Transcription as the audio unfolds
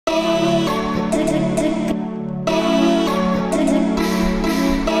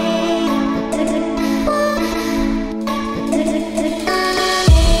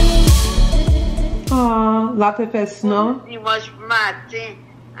La te fait snow? Dimanche matin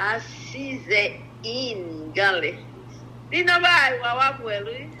à 6h01 gale. Di no ba wa pou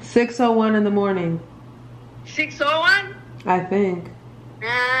lui? 6:01 in the morning. 6:01? I think.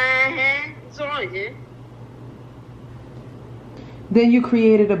 So long. Then you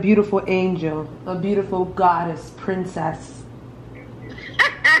created a beautiful angel, a beautiful goddess, princess.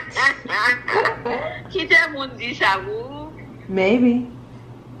 Qui te moun di sa vous? Maybe.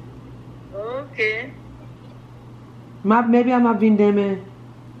 Okay. Maybe I'm not being deme.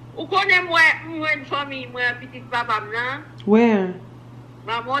 Ou konen mwen famille mwen petit papa nan? Where?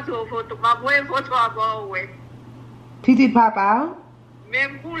 Ma montre photo, ma voye photo abo we. Petit papa?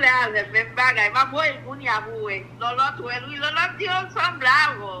 Même couleur avec même bagay, ma voye kouni abou we. Lolot we, lolot di ensemble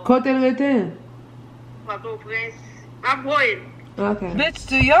avo. Kote rete? Photo prince. Ma voye. Okay. Bitch,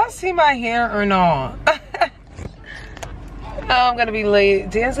 do y'all see my hair or not? Oh, I'm gonna be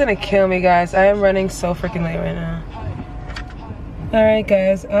late. Dan's gonna kill me, guys. I am running so freaking late right now. Alright,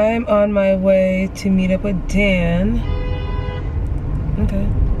 guys. I'm on my way to meet up with Dan. Okay.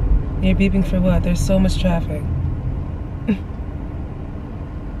 You're beeping for what? There's so much traffic.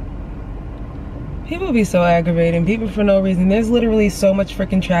 People be so aggravating. Beeping for no reason. There's literally so much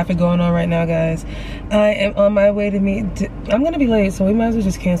freaking traffic going on right now, guys. I am on my way to meet... I'm gonna be late, so we might as well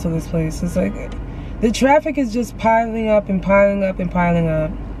just cancel this place. It's like... The traffic is just piling up and piling up and piling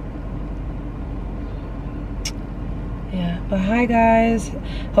up. Yeah, but hi guys.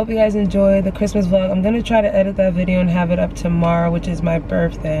 Hope you guys enjoyed the Christmas vlog. I'm gonna try to edit that video and have it up tomorrow, which is my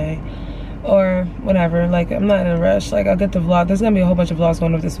birthday. Or whatever, like I'm not in a rush. Like I'll get the vlog. There's gonna be a whole bunch of vlogs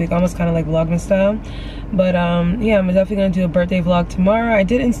going up this week, almost kind of like Vlogmas style. But yeah, I'm definitely gonna do a birthday vlog tomorrow. I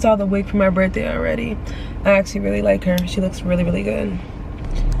did install the wig for my birthday already. I actually really like her. She looks really, really good.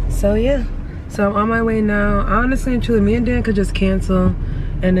 So yeah. So I'm on my way now. Honestly and truly, me and Dan could just cancel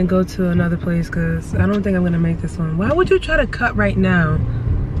and then go to another place because I don't think I'm gonna make this one. Why would you try to cut right now?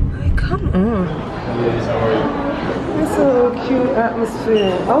 Like, come on. It's a cute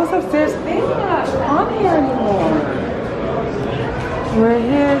atmosphere. I was upstairs. They're not on here anymore. We're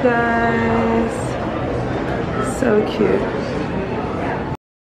here, guys. So cute.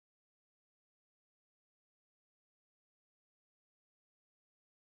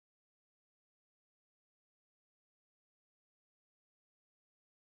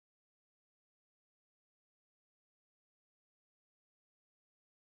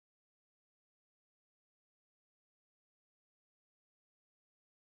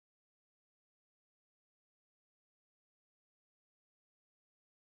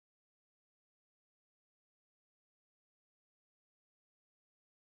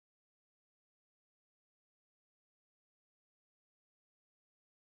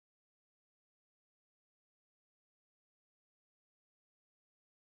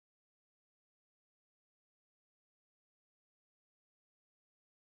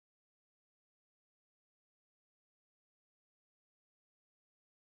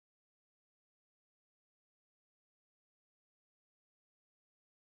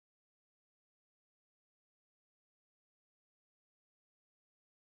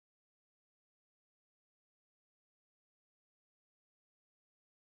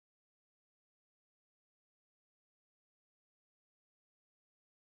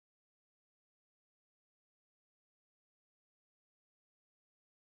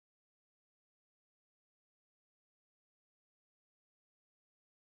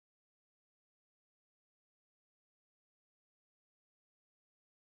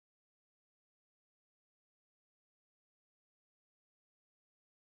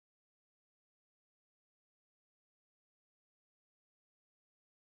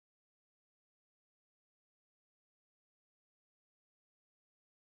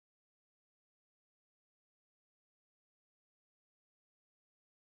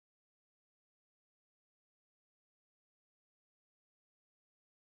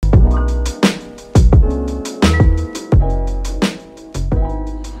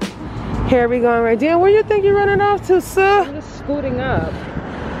 Here we going right there. Where you think you're running off to, sir? I'm just scooting up.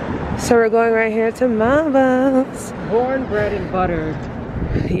 So we're going right here to Mama's. Born, bred, and buttered.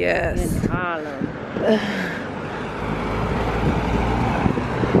 Yes. In Harlem.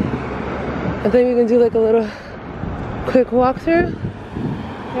 I think we can do like a little quick walkthrough.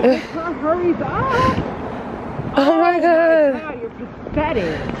 If the car hurries up. Oh my God. God, you're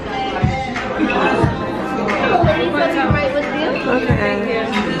pathetic. Okay.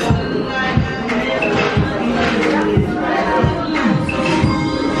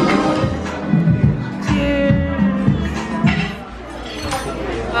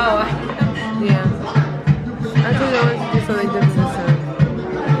 Oh, yeah. I think I want to do something different this time.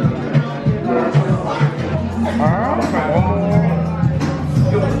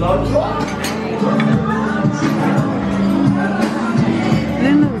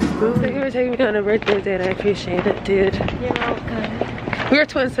 me on a birthday date. I appreciate it, dude. You're welcome. We are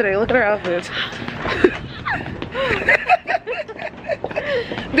twins today. Look at our outfits.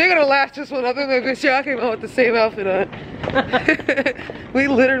 They're gonna laugh just one other than bitch. Y'all came out with the same outfit on. We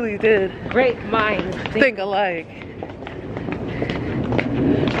literally did. Great minds Think alike.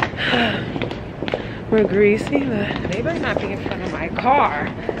 We're greasy, but They better not be in front of my car.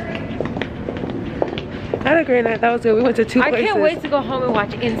 I had a great night. That was good. We went to two places. I can't wait to go home and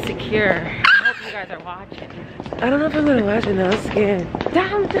watch Insecure. I hope you guys are watching. I don't know if I'm gonna watch it now. I'm scared.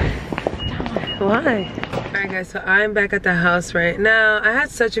 Damn. Why? Alright guys, so I'm back at the house right now. I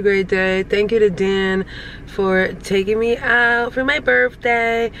had such a great day. Thank you to Dan for taking me out for my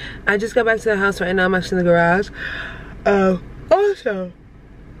birthday. I just got back to the house right now. I'm actually in the garage. Also,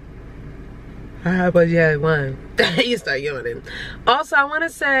 but yeah, one. You start yawning. Also, I want to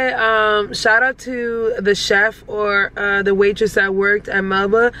say shout out to the chef or the waitress that worked at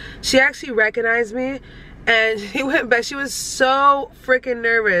Melba. She actually recognized me. And she went back. She was so freaking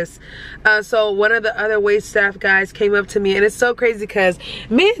nervous. So one of the other wait staff guys came up to me, and it's so crazy because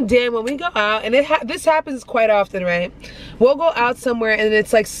me and Dan, when we go out, and this happens quite often, right? We'll go out somewhere, and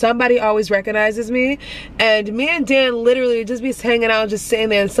it's like somebody always recognizes me, and me and Dan literally just be hanging out, just sitting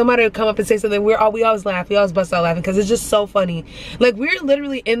there, and somebody would come up and say something. We always laugh. We always bust out laughing because it's just so funny. Like, we're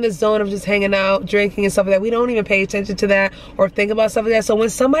literally in the zone of just hanging out, drinking and stuff like that. We don't even pay attention to that or think about stuff like that. So when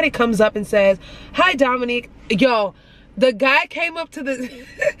somebody comes up and says, "Hi, Dominique," yo, the guy came up to the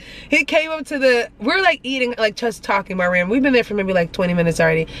he came up to the, we're like eating, like just talking about random. We've been there for maybe like 20 minutes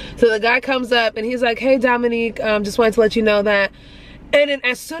already. So the guy comes up and he's like, "Hey Dominique, just wanted to let you know that." And then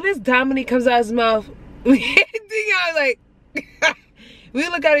as soon as Dominique comes out of his mouth, we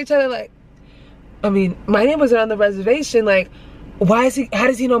look at each other like, I mean, my name wasn't on the reservation. Like, how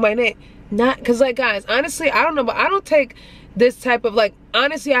does he know my name? Not, because like, guys, honestly, I don't know, but I don't take this type of, like,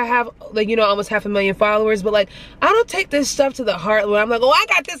 honestly, I have, like, you know, almost 500,000 followers, but like, I don't take this stuff to the heart where I'm like, oh, I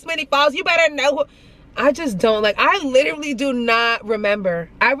got this many followers, you better know. I just don't, like, I literally do not remember.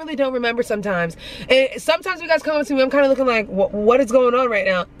 I really don't remember sometimes. And sometimes you guys come up to me, I'm kind of looking like, what is going on right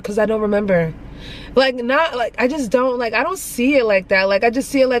now? Because I don't remember. Like, not, like, I just don't, like, I don't see it like that. Like, I just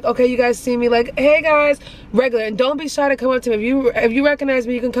see it like, okay, you guys see me, like, hey guys, regular. And don't be shy to come up to me. If you recognize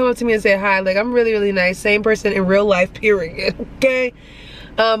me, you can come up to me and say hi. Like, I'm really, really nice. Same person in real life, period. Okay?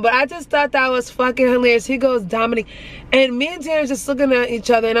 But I just thought that was fucking hilarious. He goes, "Dominique," and me and Dan are just looking at each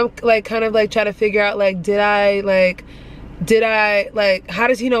other, and I'm like, kind of like trying to figure out, like, did I like, how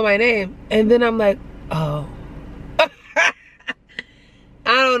does he know my name? And then I'm like, oh.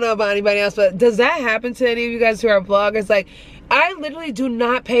 I don't know about anybody else, but does that happen to any of you guys who are vloggers? Like, I literally do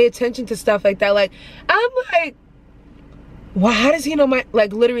not pay attention to stuff like that. Like, I'm like, well, how does he know my,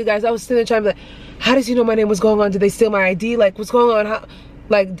 like, literally, guys, I was sitting there trying to be like, how does he know my name? What's going on? Did they steal my ID? Like, what's going on? How,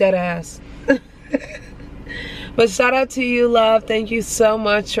 like, dead ass. But shout out to you, love. Thank you so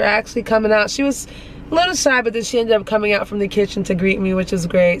much for actually coming out. She was a little shy, but then she ended up coming out from the kitchen to greet me, which is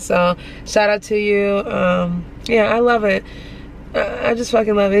great. So shout out to you. Yeah, I love it. I just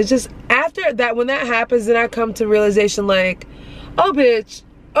fucking love it. It's just after that, when that happens, then I come to realization, like, oh bitch,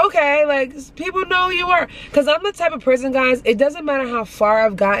 okay, like, people know who you are. Because I'm the type of person, guys, it doesn't matter how far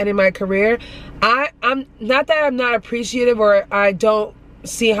I've gotten in my career. I'm not that I'm not appreciative or I don't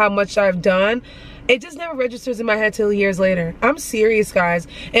see how much I've done. It just never registers in my head till years later. I'm serious, guys.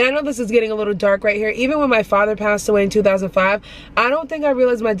 And I know this is getting a little dark right here. Even when my father passed away in 2005, I don't think I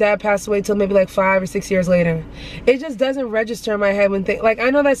realized my dad passed away till maybe like 5 or 6 years later. It just doesn't register in my head when like, I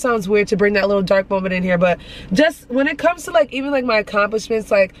know that sounds weird to bring that little dark moment in here, but just when it comes to like, even like my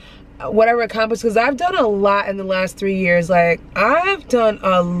accomplishments, like whatever accomplished, because I've done a lot in the last 3 years. Like, I've done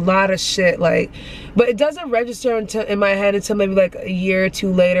a lot of shit, like, but it doesn't register in my head until maybe like a year or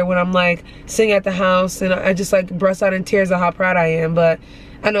two later when I'm like sitting at the house and I just like burst out in tears of how proud I am. But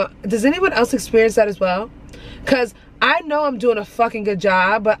I know, does anyone else experience that as well? Because I know I'm doing a fucking good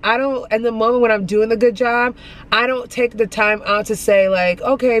job, but I don't, in the moment when I'm doing the good job, I don't take the time out to say like,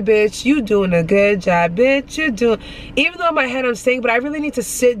 okay, bitch, you doing a good job, bitch, you doing, even though in my head I'm saying, but I really need to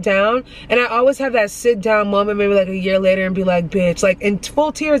sit down, and I always have that sit down moment maybe like a year later and be like, bitch, like in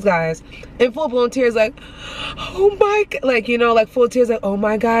full tears, guys, in full blown tears, like, oh my God, like, you know, like full tears, like, oh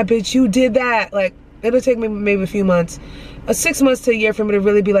my God, bitch, you did that. Like, it'll take me maybe a few months, 6 months to a year for me to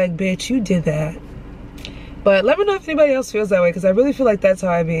really be like, bitch, you did that. But let me know if anybody else feels that way, because I really feel like that's how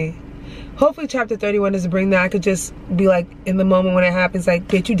I be. Hopefully chapter 31 doesn't bring that. I could just be like, in the moment when it happens, like,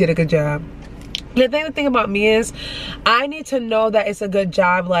 bitch, you did a good job. The thing about me is, I need to know that it's a good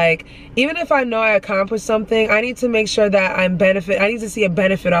job. Like, even if I know I accomplished something, I need to make sure that I need to see a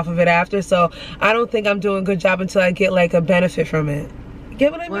benefit off of it after. So I don't think I'm doing a good job until I get like a benefit from it.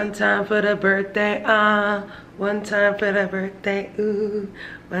 Get what I mean? One time for the birthday, one time for the birthday, ooh.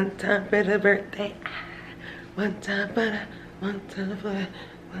 One time for the birthday, one time for the, one time for the,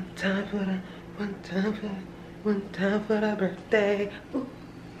 one time for the, one time for the, one time for the birthday, ooh.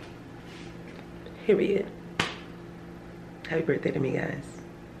 Period. Happy birthday to me, guys.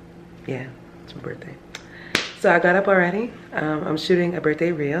 Yeah, it's my birthday. So I got up already. I'm shooting a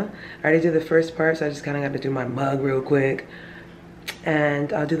birthday reel. I already did the first part, so I just kind of got to do my mug real quick.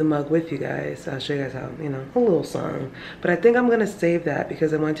 And I'll do the mug with you guys. I'll show you guys how, you know, a little song. But I think I'm going to save that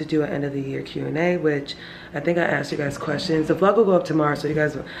because I want to do an end of the year Q&A, which I think I asked you guys questions. The vlog will go up tomorrow, so you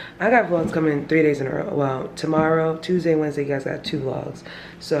guys, I got vlogs coming 3 days in a row. Well, tomorrow, Tuesday, Wednesday, you guys got 2 vlogs.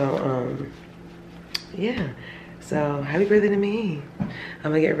 So, yeah. So happy birthday to me.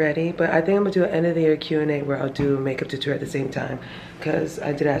 I'm gonna get ready, but I think I'm gonna do an end of the year Q&A where I'll do a makeup tutorial at the same time, because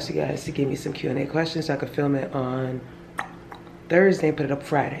I did ask you guys to give me some Q&A questions so I could film it on Thursday and put it up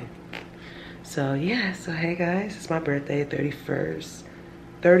Friday. So yeah, so hey guys, it's my birthday, 31st.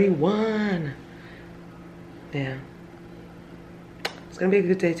 31. Yeah. It's gonna be a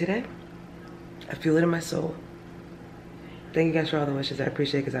good day today. I feel it in my soul. Thank you guys for all the wishes. I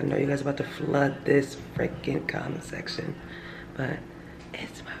appreciate it because I know you guys are about to flood this freaking comment section. But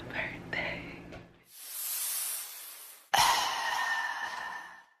it's my birthday.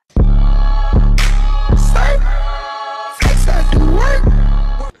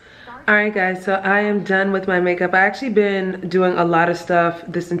 Alright guys, so I am done with my makeup. I actually been doing a lot of stuff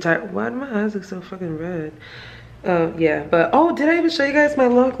this entire, why do my eyes look so fucking red? Yeah, but oh, did I even show you guys my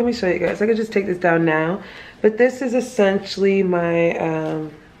look? Let me show you guys. I could just take this down now. But this is essentially my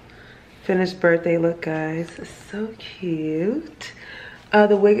finished birthday look, guys. It's so cute.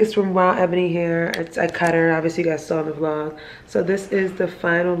 The wig is from Wild Ebony Hair. I cut her, obviously you guys saw in the vlog. So this is the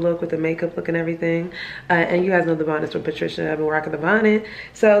final look with the makeup look and everything. And you guys know the bonnet's from Patricia. I've been rocking the bonnet.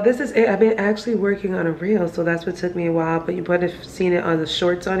 So this is it. I've been actually working on a reel, so that's what took me a while. But you might have seen it on the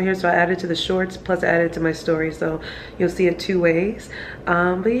shorts on here. So I added to the shorts, plus I added to my story. So you'll see it 2 ways.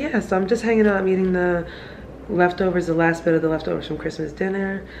 But yeah, so I'm just hanging out. I'm eating the leftovers, the last bit of the leftovers from Christmas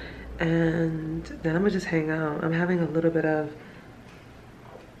dinner. And then I'm gonna just hang out. I'm having a little bit of,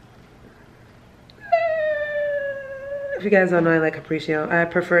 if you guys don't know, I like Capriccio. I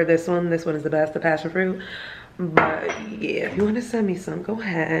prefer this one. This one is the best, the passion fruit. But yeah, if you want to send me some, go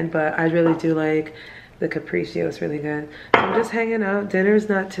ahead. But I really do like the Capriccio. It's really good. So I'm just hanging out. Dinner's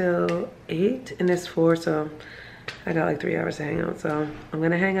not till 8 and it's 4, so I got like 3 hours to hang out. So I'm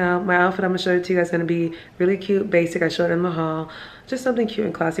gonna hang out. My outfit I'm gonna show it to you guys is gonna be really cute, basic. I showed it in the haul. Just something cute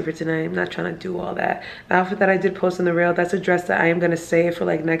and classy for tonight. I'm not trying to do all that. The outfit that I did post on the reel, that's a dress that I am gonna save for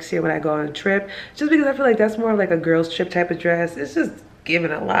like next year when I go on a trip. Just because I feel like that's more of like a girl's trip type of dress. It's just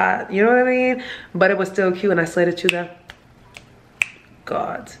giving a lot, you know what I mean? But it was still cute and I slayed it to the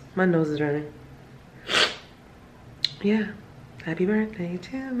God. My nose is running. Yeah. Happy birthday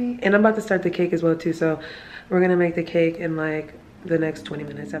to me. And I'm about to start the cake as well too, so we're gonna make the cake in like the next 20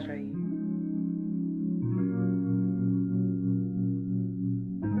 minutes after I eat.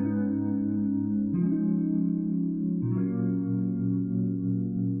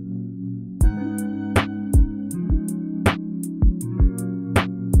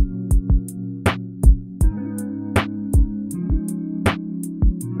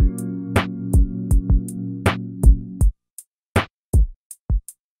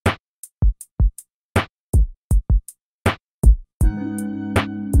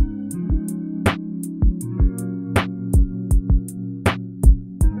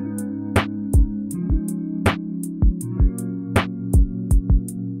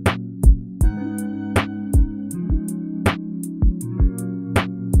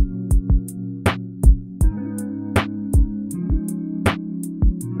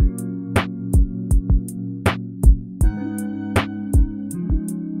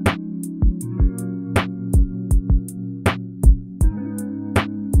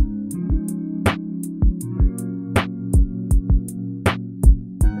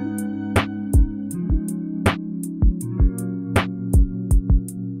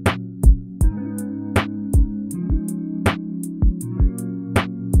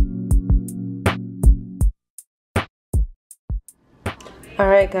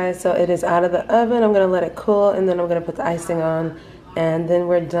 Alright guys, so it is out of the oven. I'm going to let it cool and then I'm going to put the icing on and then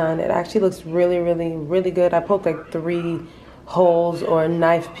we're done. It actually looks really, really, really good. I poked like 3 holes or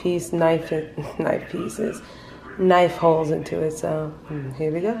knife holes into it. So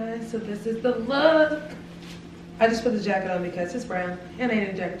here we go. So this is the look. I just put the jacket on because it's brown and I need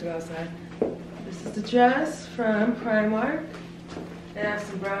a jacket to go outside. This is the dress from Primark and I have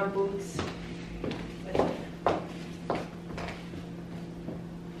some brown boots.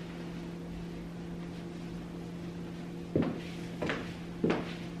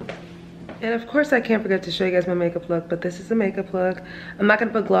 And of course I can't forget to show you guys my makeup look, but this is a makeup look. I'm not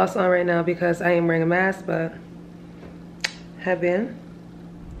gonna put gloss on right now because I am wearing a mask, but have been.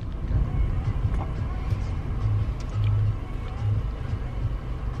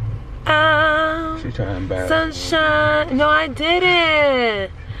 She's trying to embarrass sunshine. No, I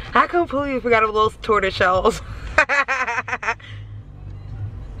didn't. I completely forgot about those tortoise shells.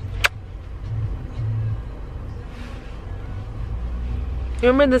 You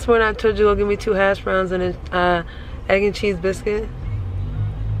remember this morning I told you to go give me 2 hash browns and an egg and cheese biscuit?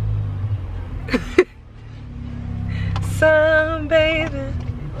 Sunbathing.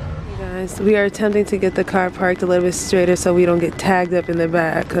 Hey guys, we are attempting to get the car parked a little bit straighter so we don't get tagged up in the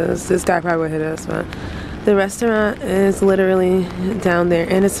back, because this guy probably would hit us. But the restaurant is literally down there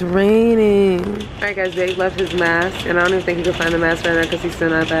and it's raining. Alright guys, Dave left his mask and I don't even think he can find the mask right now because he's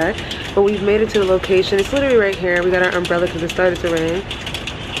still not back. But we've made it to the location. It's literally right here. We got our umbrella because it started to rain.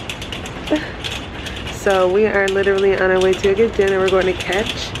 So we are literally on our way to get dinner. We're going to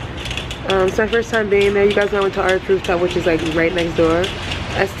Catch. It's my first time being there. You guys know I went to Art Rooftop, which is like right next door.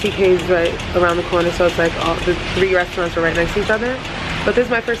 STK's right around the corner, so it's like all the 3 restaurants are right next to each other. But this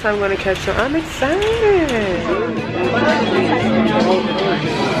is my first time going to Catch, so I'm excited.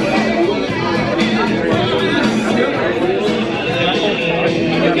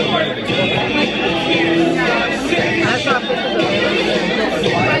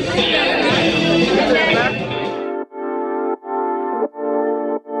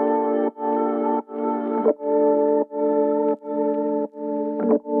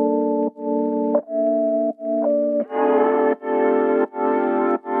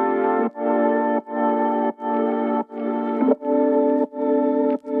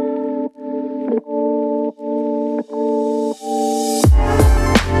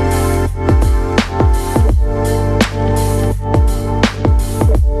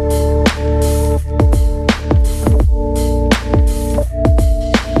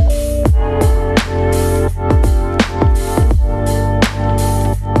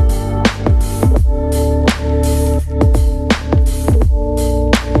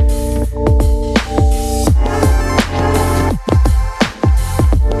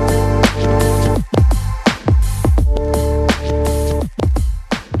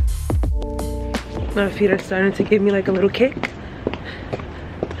 My feet are starting to give me like a little kick.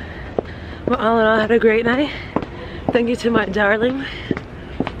 But all in all, I had a great night. Thank you to my darling.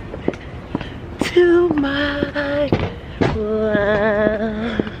 To my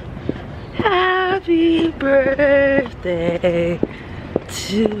love. Happy birthday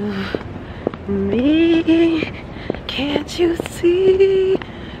to me. Can't you see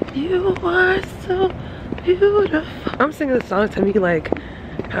you are so beautiful? I'm singing the song to me like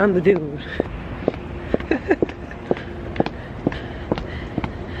I'm the dude.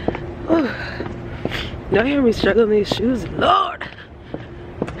 Y'all hear me struggling these shoes? Lord!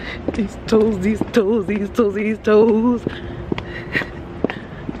 These toes, these toes, these toes, these toes.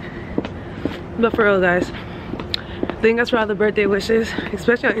 But for real guys, thank us for all the birthday wishes,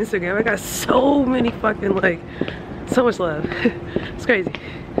 especially on Instagram. I got so many fucking like, so much love. It's crazy.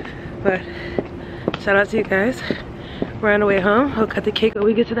 But shout out to you guys. We're on the way home. We'll cut the cake when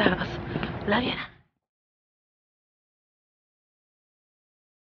we get to the house. Love ya.